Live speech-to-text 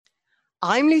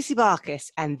I'm Lucy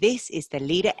Barkas, and this is the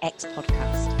Leader X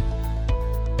podcast.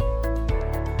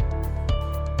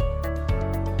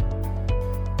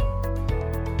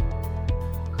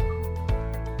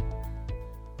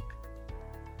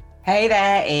 Hey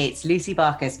there, it's Lucy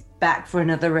Barkas, back for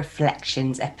another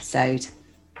Reflections episode.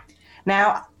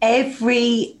 Now,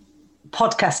 every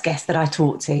podcast guest that I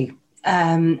talk to,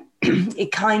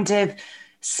 it kind of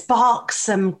sparks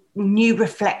some new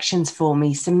reflections for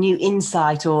me, some new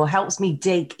insight, or helps me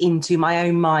dig into my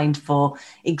own mind for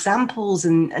examples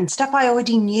and stuff I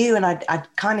already knew and I'd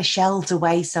kind of shelved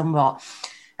away somewhat.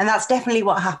 And that's definitely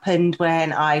what happened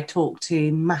when I talked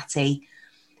to Matty.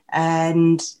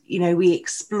 And, we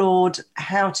explored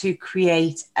how to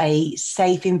create a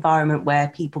safe environment where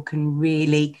people can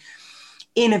really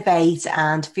innovate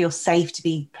and feel safe to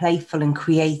be playful and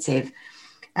creative.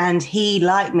 And he,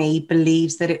 like me,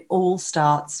 believes that it all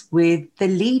starts with the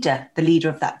leader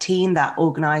of that team, that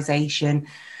organization,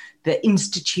 the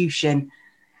institution.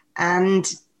 And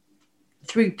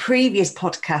through previous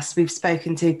podcasts, we've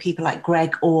spoken to people like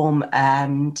Greg Orme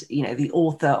and, the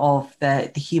author of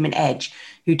the Human Edge,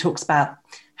 who talks about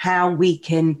how we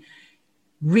can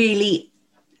really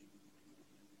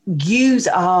use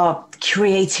our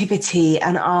creativity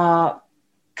and our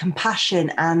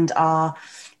compassion and our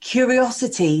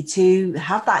curiosity to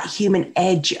have that human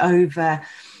edge over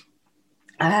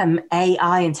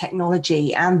AI and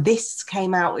technology. And this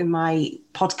came out in my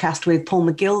podcast with Paul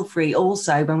McGilvray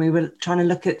also, when we were trying to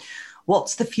look at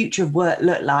what's the future of work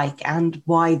look like and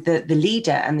why the leader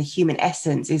and the human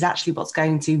essence is actually what's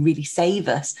going to really save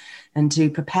us and to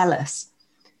propel us.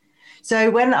 So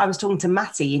when I was talking to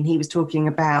Matty and he was talking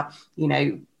about,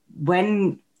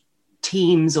 when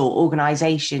teams or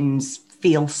organizations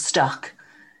feel stuck,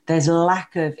 there's a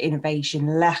lack of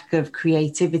innovation, lack of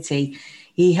creativity,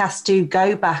 he has to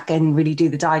go back and really do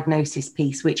the diagnosis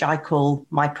piece, which I call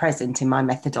my present in my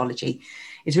methodology.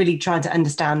 It's really trying to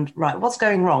understand, right, what's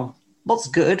going wrong? What's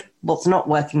good? What's not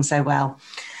working so well?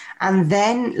 And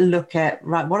then look at,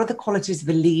 right, what are the qualities of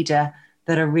the leader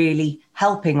that are really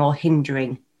helping or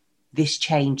hindering this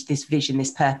change, this vision,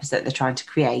 this purpose that they're trying to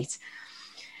create?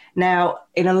 Now,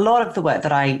 in a lot of the work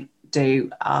that I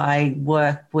do, I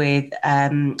work with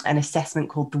an assessment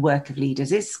called the Work of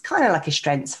Leaders. It's kind of like a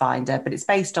strengths finder, but it's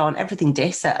based on everything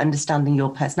DISC, understanding your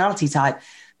personality type.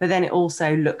 But then it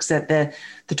also looks at the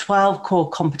 12 core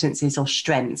competencies or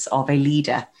strengths of a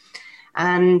leader.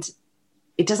 And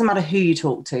it doesn't matter who you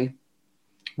talk to,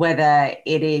 whether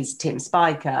it is Tim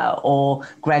Spiker or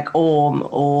Greg Orme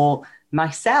or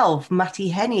myself, Matty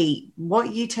Henney,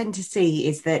 what you tend to see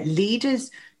is that leaders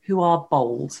who are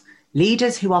bold,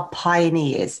 leaders who are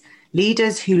pioneers,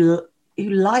 leaders who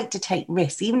like to take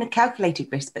risks, even a calculated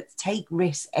risk, but take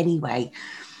risks anyway.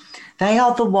 They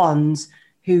are the ones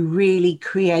who really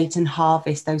create and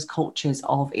harvest those cultures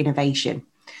of innovation.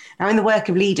 Now, in the Work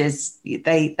of Leaders,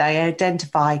 they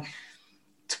identify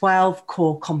 12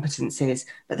 core competencies,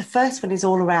 but the first one is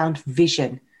all around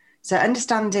vision. So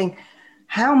understanding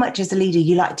how much as a leader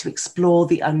you like to explore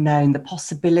the unknown, the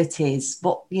possibilities,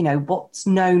 what's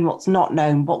known, what's not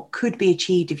known, what could be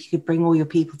achieved if you could bring all your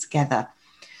people together.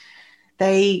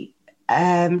 They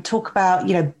talk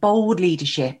about, bold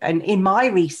leadership. And in my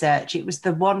research, it was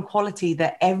the one quality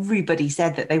that everybody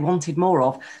said that they wanted more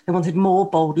of. They wanted more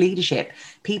bold leadership,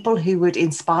 people who would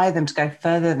inspire them to go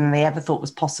further than they ever thought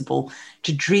was possible,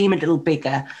 to dream a little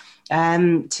bigger,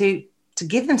 to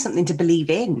give them something to believe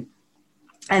in.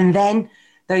 And then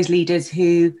those leaders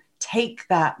who take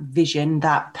that vision,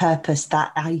 that purpose,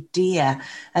 that idea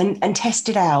and test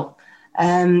it out,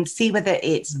 see whether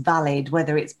it's valid,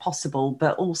 whether it's possible,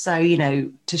 but also,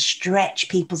 to stretch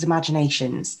people's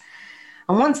imaginations.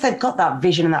 And once they've got that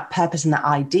vision and that purpose and that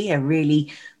idea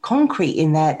really concrete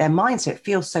in their mind, so it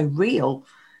feels so real,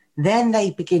 then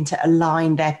they begin to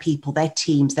align their people, their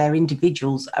teams, their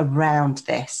individuals around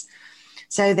this.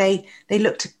 So they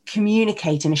look to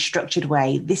communicate in a structured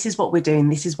way. This is what we're doing.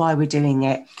 This is why we're doing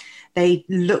it. They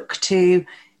look to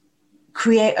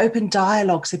create open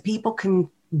dialogue so people can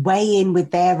weigh in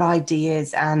with their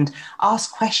ideas and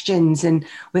ask questions, and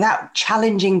without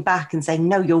challenging back and saying,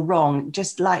 no, you're wrong,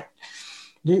 just like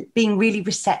being really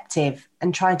receptive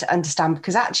and trying to understand,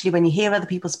 because actually when you hear other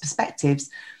people's perspectives,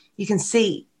 you can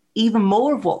see even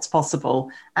more of what's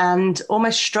possible and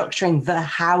almost structuring the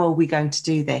how are we going to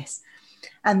do this.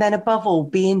 And then above all,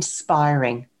 be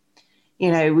inspiring.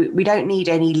 We don't need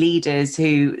any leaders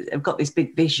who have got this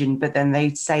big vision, but then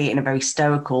they say it in a very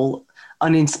stoical,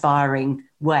 uninspiring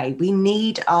way. We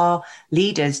need our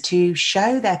leaders to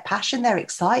show their passion, their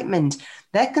excitement,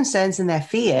 their concerns and their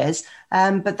fears,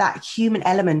 but that human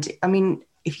element. I mean,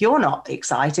 if you're not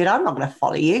excited, I'm not going to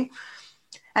follow you.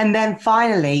 And then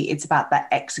finally, it's about that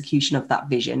execution of that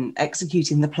vision,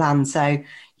 executing the plan. So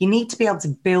you need to be able to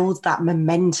build that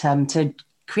momentum, to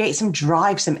create some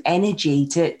drive, some energy,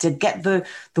 to get the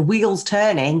wheels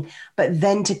turning, but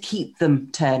then to keep them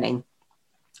turning.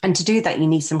 And to do that, you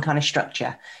need some kind of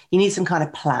structure. You need some kind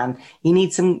of plan. You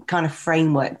need some kind of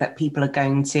framework that people are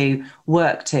going to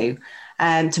work to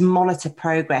monitor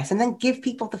progress, and then give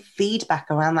people the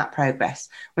feedback around that progress.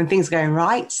 When things are going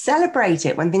right, celebrate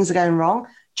it. When things are going wrong,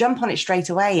 jump on it straight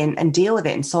away and deal with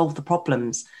it and solve the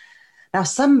problems. Now,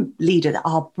 some leaders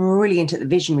are brilliant at the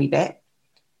visionary bit,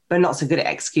 but not so good at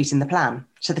executing the plan.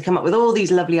 So they come up with all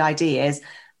these lovely ideas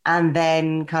and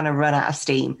then kind of run out of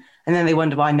steam. And then they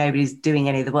wonder why nobody's doing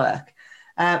any of the work.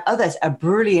 Others are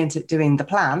brilliant at doing the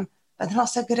plan, but they're not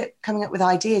so good at coming up with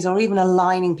ideas or even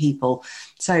aligning people.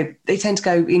 So they tend to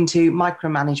go into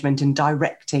micromanagement and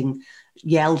directing,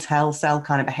 yell, tell, sell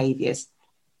kind of behaviors.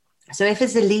 So if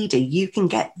as a leader, you can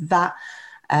get that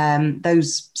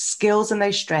those skills and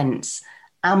those strengths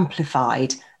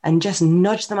amplified and just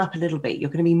nudge them up a little bit, you're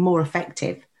going to be more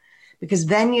effective, because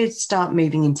then you start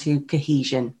moving into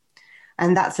cohesion.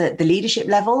 And that's at the leadership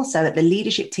level. So at the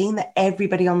leadership team, that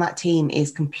everybody on that team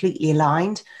is completely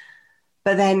aligned.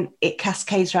 But then it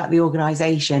cascades throughout the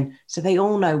organization. So they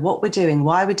all know what we're doing,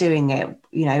 why we're doing it,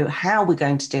 how we're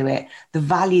going to do it, the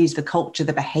values, the culture,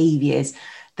 the behaviors,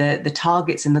 the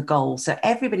targets and the goals. So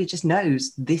everybody just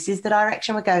knows this is the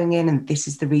direction we're going in and this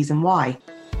is the reason why.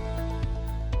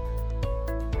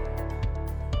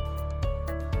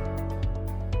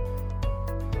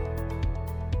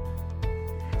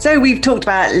 So we've talked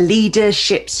about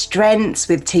leadership strengths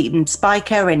with Team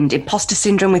Spiker and imposter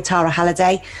syndrome with Tara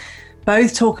Halliday.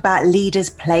 Both talk about leaders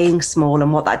playing small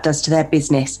and what that does to their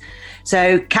business.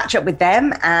 So catch up with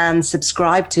them and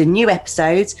subscribe to new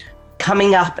episodes.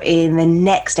 Coming up in the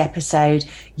next episode,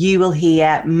 you will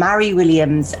hear Mary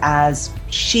Williams as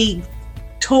she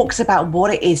talks about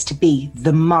what it is to be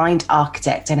the mind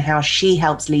architect and how she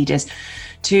helps leaders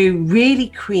to really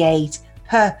create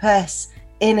purpose,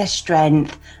 inner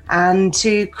strength, and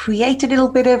to create a little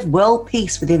bit of world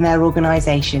peace within their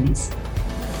organizations.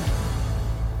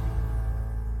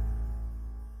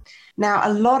 Now,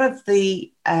 a lot of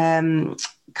the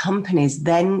companies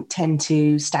then tend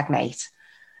to stagnate.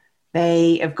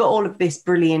 They have got all of this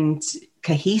brilliant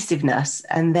cohesiveness,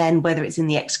 and then whether it's in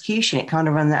the execution, it kind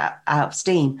of runs out of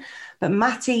steam. But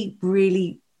Matty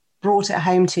really brought it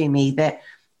home to me that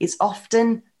it's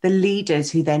often the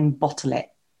leaders who then bottle it.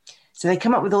 So they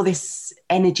come up with all this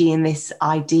energy and this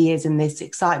ideas and this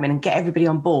excitement and get everybody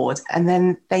on board, and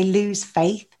then they lose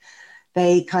faith.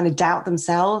 They kind of doubt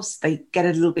themselves. They get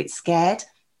a little bit scared.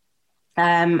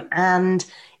 And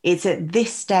it's at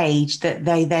this stage that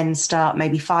they then start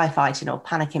maybe firefighting or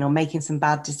panicking or making some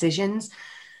bad decisions.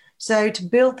 So to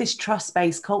build this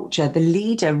trust-based culture, the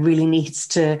leader really needs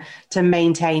to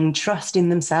maintain trust in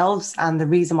themselves and the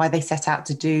reason why they set out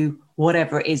to do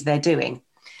whatever it is they're doing.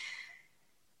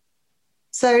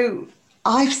 So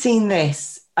I've seen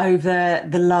this over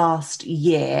the last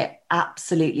year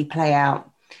absolutely play out.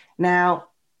 Now,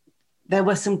 there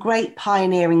were some great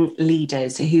pioneering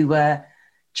leaders who were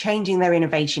changing their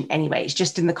innovation anyway. It's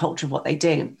just in the culture of what they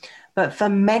do. But for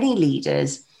many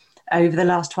leaders over the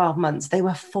last 12 months, they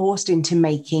were forced into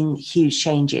making huge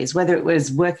changes, whether it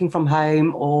was working from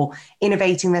home or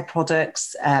innovating their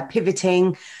products,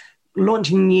 pivoting,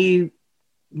 launching new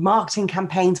marketing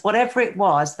campaigns, whatever it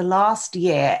was. The last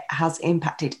year has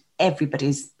impacted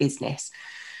everybody's business.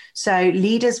 So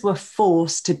leaders were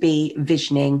forced to be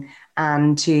visioning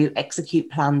and to execute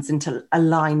plans and to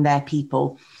align their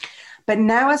people. But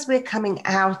now, as we're coming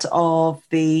out of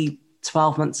the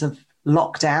 12 months of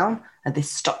lockdown and this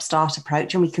stop-start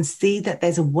approach, and we can see that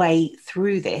there's a way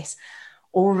through this,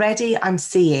 already I'm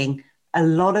seeing a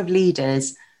lot of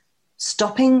leaders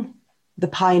stopping the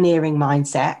pioneering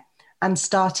mindset and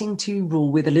starting to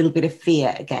rule with a little bit of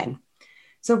fear again.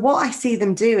 So what I see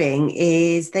them doing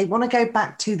is they want to go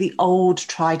back to the old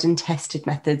tried and tested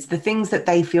methods, the things that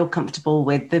they feel comfortable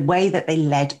with, the way that they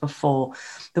led before,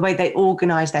 the way they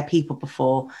organized their people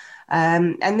before.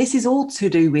 And this is all to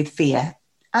do with fear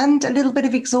and a little bit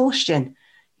of exhaustion.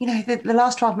 The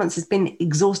last 12 months has been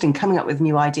exhausting, coming up with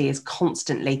new ideas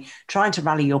constantly, trying to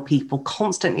rally your people,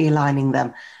 constantly aligning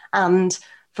them. And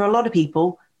for a lot of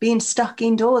people, being stuck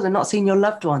indoors and not seeing your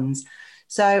loved ones.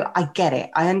 So I get it.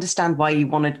 I understand why you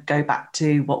want to go back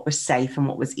to what was safe and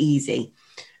what was easy.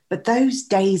 But those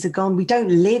days are gone. We don't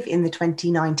live in the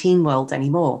 2019 world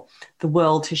anymore. The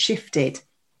world has shifted.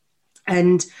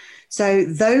 And so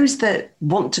those that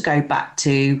want to go back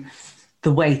to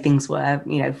the way things were,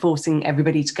 forcing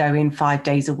everybody to go in 5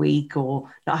 days a week, or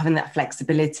not having that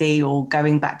flexibility, or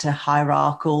going back to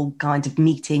hierarchical kind of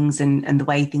meetings and the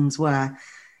way things were,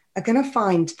 are going to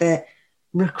find that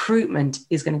recruitment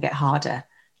is going to get harder.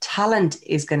 Talent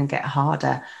is going to get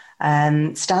harder.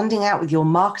 Standing out with your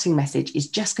marketing message is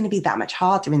just going to be that much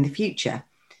harder in the future.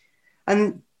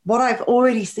 And what I've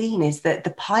already seen is that the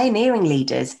pioneering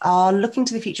leaders are looking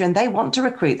to the future and they want to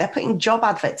recruit. They're putting job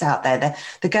adverts out there.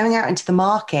 They're going out into the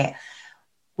market.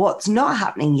 What's not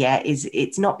happening yet is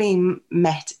it's not being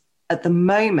met at the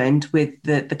moment with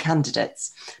the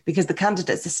candidates, because the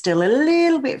candidates are still a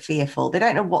little bit fearful. They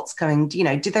don't know what's going,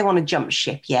 do they want to jump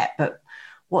ship yet? But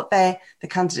what the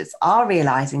candidates are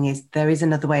realizing is there is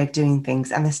another way of doing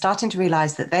things. And they're starting to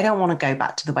realize that they don't want to go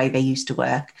back to the way they used to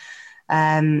work.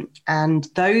 And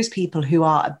those people who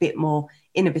are a bit more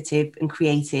innovative and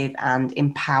creative and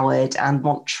empowered and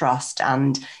want trust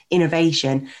and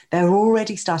innovation, they're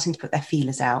already starting to put their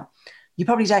feelers out. You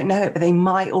probably don't know it, but they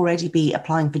might already be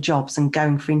applying for jobs and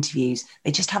going for interviews.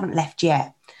 They just haven't left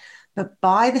yet. But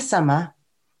by the summer,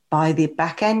 by the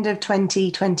back end of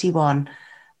 2021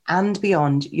 and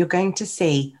beyond, you're going to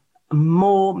see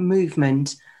more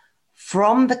movement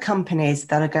from the companies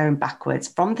that are going backwards,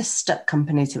 from the stuck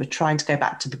companies who are trying to go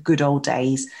back to the good old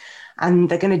days. And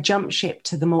they're going to jump ship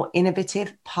to the more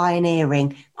innovative,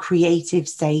 pioneering, creative,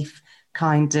 safe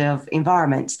kind of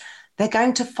environments. They're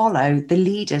going to follow the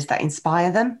leaders that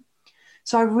inspire them.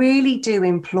 So I really do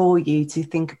implore you to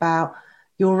think about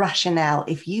your rationale.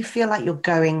 If you feel like you're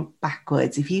going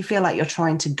backwards, if you feel like you're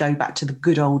trying to go back to the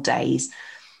good old days,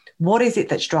 what is it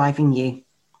that's driving you?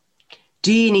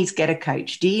 Do you need to get a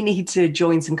coach? Do you need to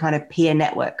join some kind of peer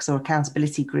networks or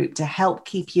accountability group to help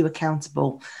keep you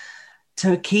accountable,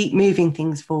 to keep moving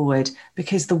things forward?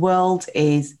 Because the world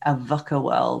is a VUCA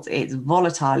world. It's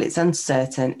volatile, it's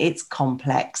uncertain, it's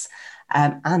complex,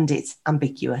 and it's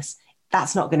ambiguous.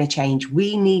 That's not going to change.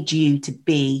 We need you to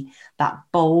be that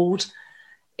bold,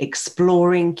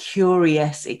 exploring,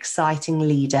 curious, exciting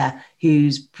leader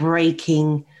who's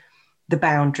breaking the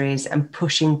boundaries and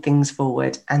pushing things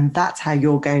forward. And that's how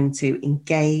you're going to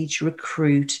engage,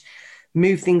 recruit,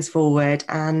 move things forward,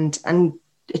 and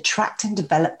attract and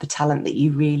develop the talent that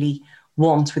you really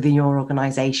want within your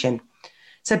organization.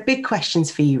 So big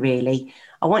questions for you, really.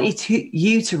 I want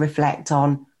you to reflect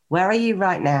on, where are you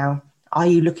right now? Are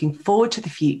you looking forward to the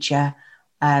future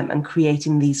and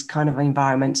creating these kind of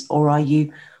environments, or are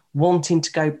you wanting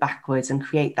to go backwards and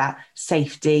create that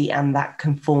safety and that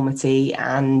conformity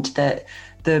and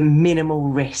the minimal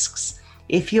risks?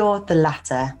 If you're the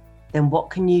latter, then what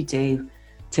can you do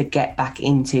to get back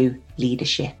into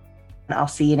leadership? And I'll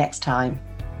see you next time.